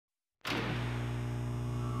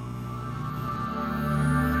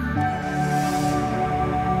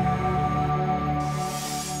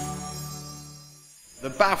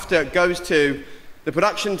BAFTA goes to the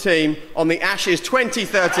production team on the Ashes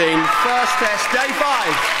 2013 first test, day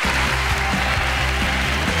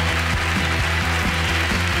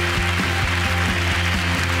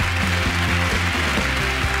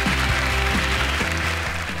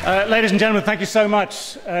 5. Ladies and gentlemen, thank you so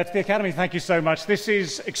much. To the Academy, thank you so much. This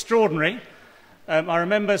is extraordinary. I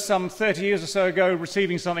remember some 30 years or so ago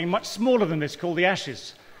receiving something much smaller than this called the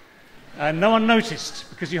Ashes. And no one noticed,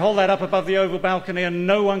 because you hold that up above the Oval balcony and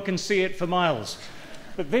no one can see it for miles.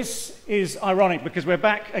 But this is ironic, because we're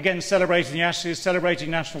back again celebrating the Ashes,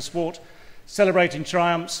 celebrating national sport, celebrating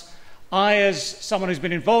triumphs. I, as someone who's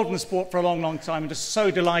been involved in the sport for a long, long time, am just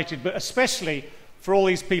so delighted, but especially for all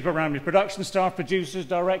these people around me, production staff, producers,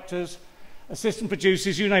 directors, assistant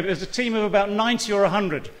producers, you name it. There's a team of about 90 or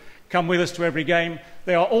 100 come with us to every game.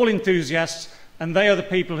 They are all enthusiasts, and they are the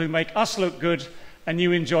people who make us look good and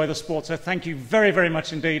you enjoy the sport. So thank you very, very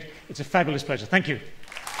much indeed. It's a fabulous pleasure. Thank you.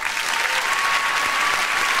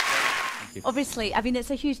 Obviously, I mean,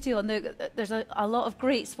 it's a huge deal, and there's a lot of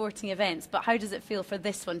great sporting events, but how does it feel for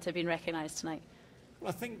this one to have been recognised tonight? Well,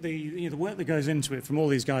 I think the work that goes into it, from all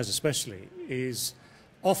these guys especially, is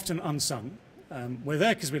often unsung. We're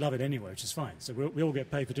there because we love it anyway, which is fine. So we all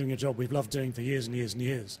get paid for doing a job we've loved doing for years and years and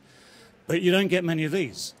years. But you don't get many of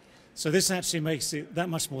these. So this actually makes it that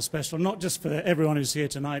much more special, not just for everyone who's here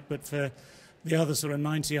tonight, but for the other sort of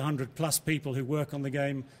 90, 100 plus people who work on the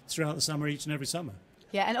game throughout the summer, each and every summer.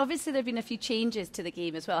 Yeah, and obviously there have been a few changes to the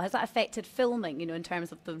game as well. Has that affected filming, in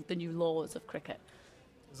terms of the new laws of cricket?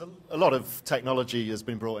 There's a lot of technology has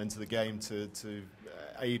been brought into the game to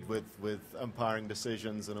aid with umpiring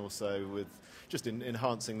decisions, and also with just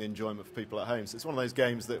enhancing the enjoyment for people at home. So it's one of those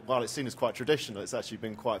games that, while it's seen as quite traditional, it's actually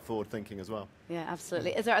been quite forward-thinking as well. Yeah,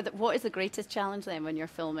 absolutely. What is the greatest challenge then when you're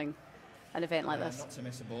filming an event like this? Not to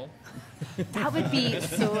miss a ball. That would be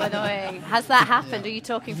so annoying. Has that happened? Yeah. Are you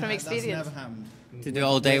talking from experience? That's never happened. To do it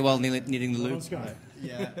all day while needing the loop.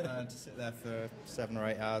 Yeah, to sit there for 7 or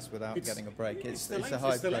 8 hours without getting a break. It's a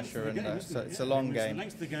high pressure, and it's a long game. It's the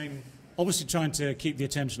length of the game. Obviously trying to keep the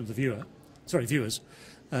attention of the viewers.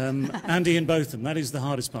 Andy and Botham, that is the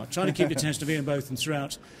hardest part. Trying to keep the attention of Ian Botham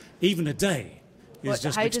throughout even a day is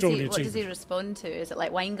just an extraordinary achievement. What does he respond to? Is it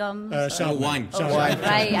like wine gums? Wine.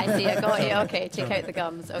 Right, I see, I got you. Okay, take out the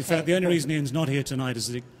gums. Okay. In fact, the only reason Ian's not here tonight is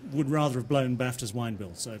that he would rather have blown BAFTA's wine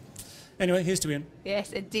bill. So, anyway, here's to Ian.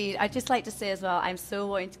 Yes, indeed. I'd just like to say as well, I'm so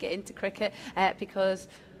wanting to get into cricket because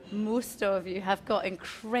most of you have got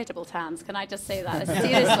incredible tans. Can I just say that?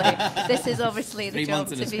 Seriously, this is obviously the job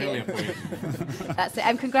to be in. That's it.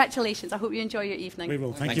 And congratulations. I hope you enjoy your evening. We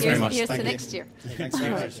will. Thank you very much. Here's to next year. Thanks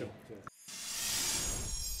very much.